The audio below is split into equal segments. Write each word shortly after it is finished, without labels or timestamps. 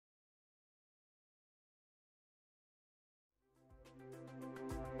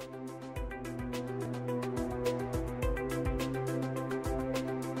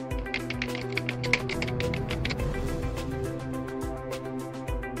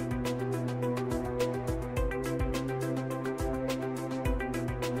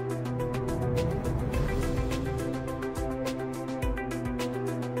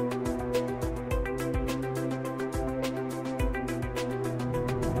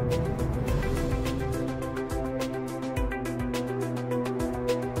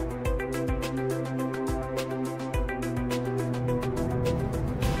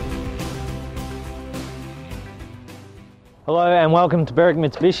Hello and welcome to Berwick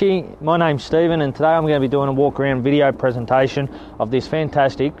Mitsubishi. My name's Stephen and today I'm going to be doing a walk around video presentation of this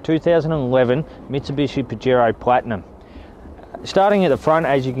fantastic 2011 Mitsubishi Pajero Platinum. Starting at the front,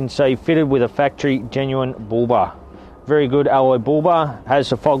 as you can see, fitted with a factory genuine bull bar. Very good alloy bull bar, has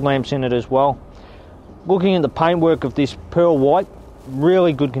the fog lamps in it as well. Looking at the paintwork of this pearl white,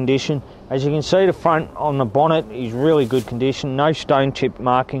 really good condition. As you can see, the front on the bonnet is really good condition, no stone chip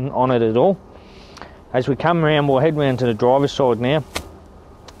marking on it at all. As we come around, we'll head round to the driver's side now.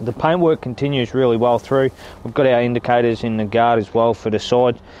 The paintwork continues really well through. We've got our indicators in the guard as well for the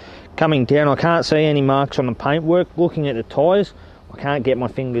side. Coming down, I can't see any marks on the paintwork. Looking at the tyres, I can't get my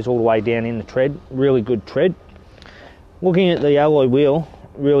fingers all the way down in the tread. Really good tread. Looking at the alloy wheel,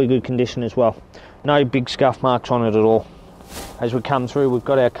 really good condition as well. No big scuff marks on it at all. As we come through, we've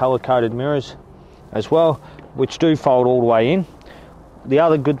got our colour-coded mirrors as well, which do fold all the way in. The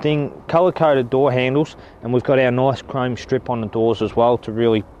other good thing, colour-coded door handles, and we've got our nice chrome strip on the doors as well to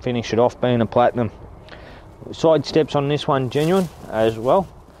really finish it off, being a platinum. Side steps on this one, genuine as well.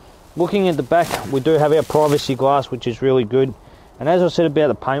 Looking at the back, we do have our privacy glass, which is really good. And as I said about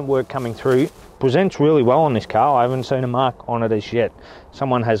the paintwork coming through, presents really well on this car. I haven't seen a mark on it as yet.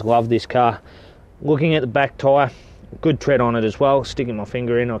 Someone has loved this car. Looking at the back tyre, good tread on it as well. Sticking my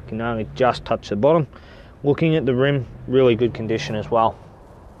finger in, I can only just touch the bottom. Looking at the rim, really good condition as well.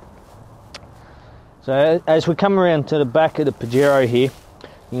 So as we come around to the back of the Pajero here,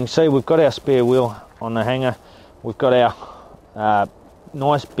 you can see we've got our spare wheel on the hanger. We've got our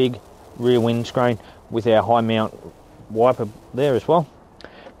nice big rear windscreen with our high mount wiper there as well.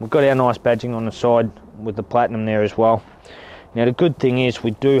 We've got our nice badging on the side with the platinum there as well. Now the good thing is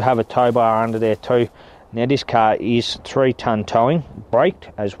we do have a tow bar under there too. Now this car is 3-ton towing, braked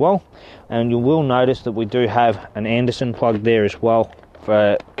as well, and you will notice that we do have an Anderson plug there as well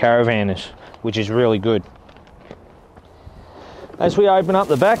for caravanners, which is really good. As we open up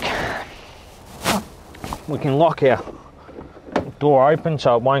the back, we can lock our door open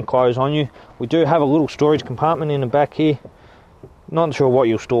so it won't close on you. We do have a little storage compartment in the back here. Not sure what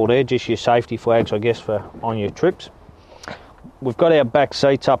you'll store there, just your safety flags I guess for on your trips. We've got our back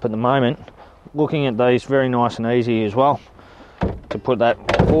seats up at the moment. Looking at these, very nice and easy as well to put that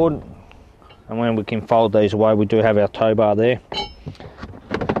forward, and when we can fold these away, we do have our tow bar there,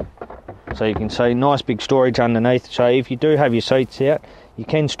 so you can see nice big storage underneath. So if you do have your seats out, you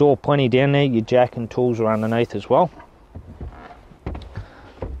can store plenty down there. Your jack and tools are underneath as well,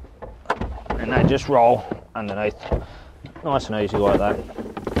 and they just roll underneath nice and easy like that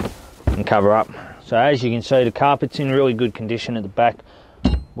and cover up. So as you can see, the carpet's in really good condition at the back.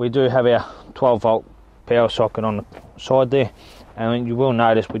 We do have our 12-volt power socket on the side there, and you will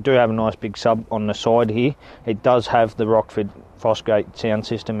notice we do have a nice big sub on the side here. It does have the Rockford Fosgate sound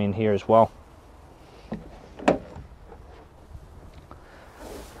system in here as well.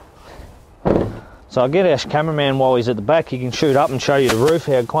 So I'll get our cameraman while he's at the back. He can shoot up and show you the roof,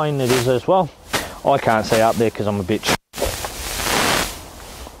 how clean it is as well. I can't see up there because I'm a bitch.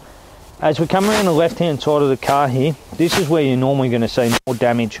 As we come around the left-hand side of the car here, this is where you're normally going to see more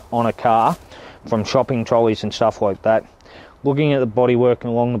damage on a car from shopping trolleys and stuff like that. Looking at the bodywork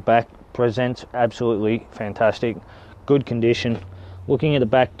along the back, presents absolutely fantastic. Good condition. Looking at the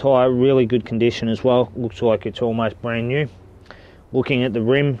back tyre, really good condition as well. Looks like it's almost brand new. Looking at the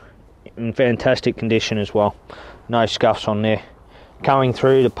rim, in fantastic condition as well. No scuffs on there. Coming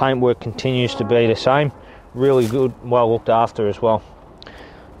through, the paintwork continues to be the same. Really good, well looked after as well.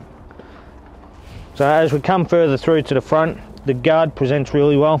 So as we come further through to the front, the guard presents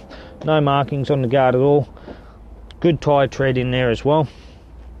really well. No markings on the guard at all. Good tyre tread in there as well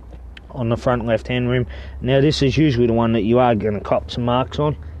on the front left-hand rim. Now this is usually the one that you are going to cop some marks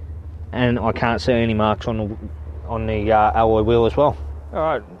on, and I can't see any marks on the alloy wheel as well.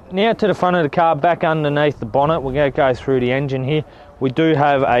 Alright, now to the front of the car, back underneath the bonnet, we're going to go through the engine here. We do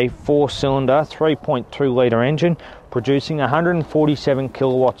have a 4-cylinder 3.2 litre engine producing 147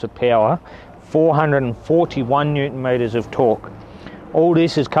 kilowatts of power, 441 newton meters of torque. All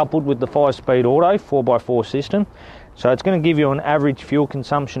this is coupled with the 5-speed auto 4x4 system, so it's going to give you an average fuel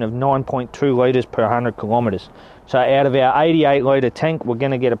consumption of 9.2 litres per 100 kilometres. So out of our 88 litre tank, we're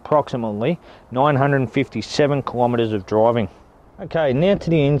going to get approximately 957 kilometres of driving. Okay, now to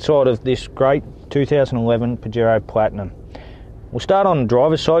the inside of this great 2011 Pajero Platinum. We'll start on the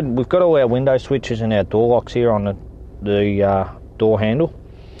driver's side. We've got all our window switches and our door locks here on the door handle.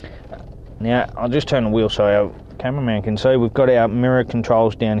 Now, I'll just turn the wheel so our cameraman can see. We've got our mirror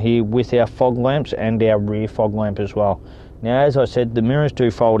controls down here with our fog lamps and our rear fog lamp as well. Now, as I said, the mirrors do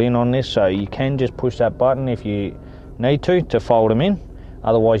fold in on this, so you can just push that button if you need to fold them in.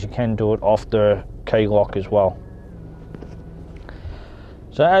 Otherwise, you can do it off the key lock as well.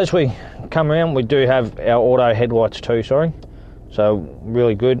 So as we come around, we do have our auto headlights too, so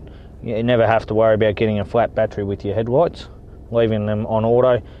really good. You never have to worry about getting a flat battery with your headlights, leaving them on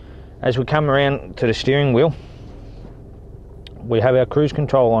auto. As we come around to the steering wheel, we have our cruise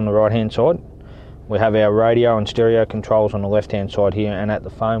control on the right hand side. We have our radio and stereo controls on the left hand side here, and at the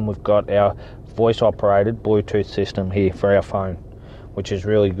phone we've got our voice operated Bluetooth system here for our phone, which is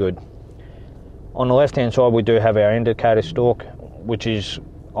really good. On the left hand side we do have our indicator stalk, which is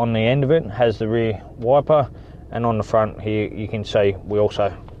on the end of it, has the rear wiper, and on the front here you can see we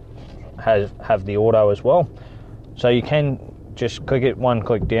also have the auto as well. So you can just click it, one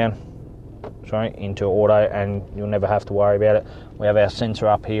click down, into auto, and you'll never have to worry about it. We have our sensor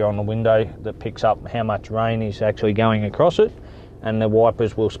up here on the window that picks up how much rain is actually going across it, and the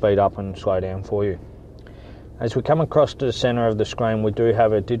wipers will speed up and slow down for you. As we come across to the center of the screen, we do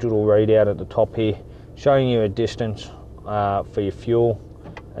have a digital readout at the top here showing you a distance for your fuel.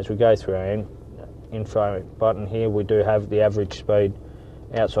 As we go through our info button here, we do have the average speed,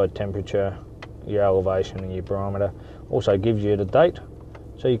 outside temperature, your elevation and your barometer. Also gives you the date,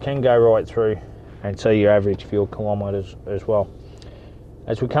 so you can go right through and see your average fuel kilometres as well.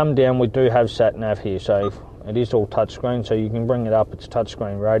 As we come down, we do have sat nav here, so it is all touchscreen, so you can bring it up. It's a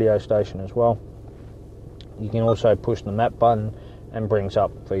touchscreen radio station as well. You can also push the map button and brings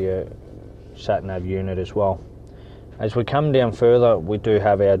up for your sat nav unit as well. As we come down further, we do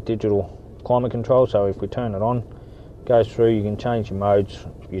have our digital climate control, so if we turn it on, goes through, you can change your modes,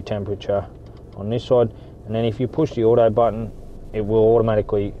 your temperature on this side, and then if you push the auto button, it will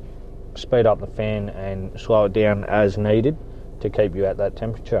automatically speed up the fan and slow it down as needed to keep you at that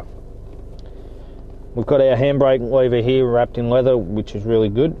temperature. We've got our handbrake lever here wrapped in leather, which is really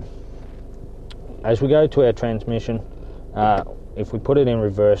good. As we go to our transmission, if we put it in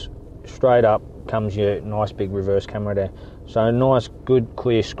reverse, straight up comes your nice big reverse camera there. So a nice good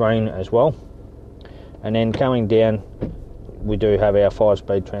clear screen as well. And then coming down, we do have our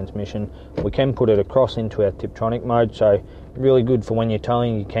 5-speed transmission. We can put it across into our Tiptronic mode, so really good for when you're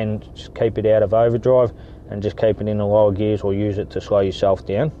towing. You can just keep it out of overdrive and just keep it in the lower gears, or use it to slow yourself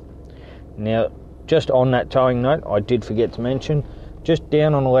down. Now, just on that towing note, I did forget to mention, just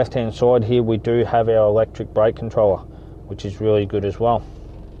down on the left hand side here we do have our electric brake controller, which is really good as well.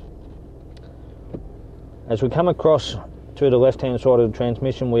 As we come across to the left hand side of the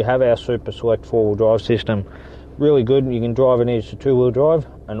transmission, we have our Super Select 4-wheel drive system. Really good. You can drive it as a 2-wheel drive,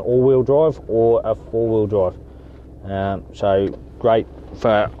 an all-wheel drive, or a 4-wheel drive. So great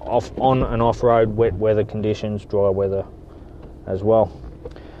for on and off-road, wet weather conditions, dry weather as well.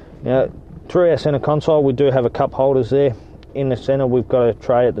 Now, through our centre console we do have a cup holders there. In the centre we've got a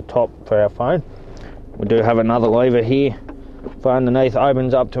tray at the top for our phone. We do have another lever here for underneath,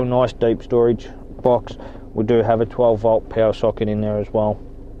 opens up to a nice deep storage box. We do have a 12-volt power socket in there as well.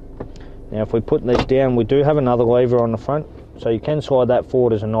 Now if we put this down, we do have another lever on the front, so you can slide that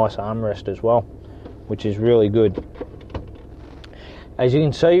forward as a nice armrest as well, which is really good. As you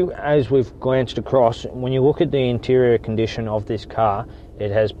can see, as we've glanced across, when you look at the interior condition of this car,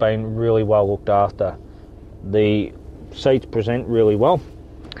 it has been really well looked after. The seats present really well.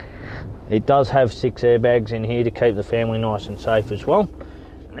 It does have 6 airbags in here to keep the family nice and safe as well.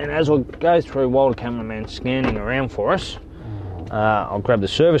 And as we go through while the cameraman's scanning around for us, I'll grab the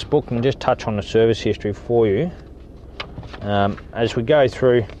service book and just touch on the service history for you. As we go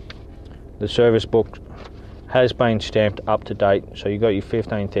through, the service book has been stamped up to date, so you've got your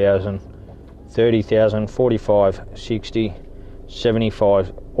 15,000, 30,000, 45, 60,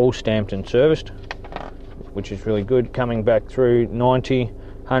 75, all stamped and serviced, which is really good. Coming back through 90,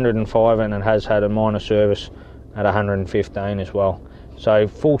 105, and it has had a minor service at 115 as well. So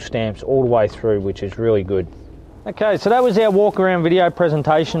full stamps all the way through, which is really good. Okay, so that was our walk around video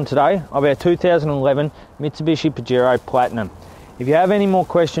presentation today of our 2011 Mitsubishi Pajero Platinum. If you have any more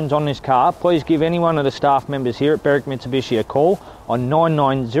questions on this car, please give any one of the staff members here at Berwick Mitsubishi a call on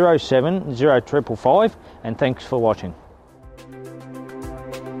 9907 0555, and thanks for watching.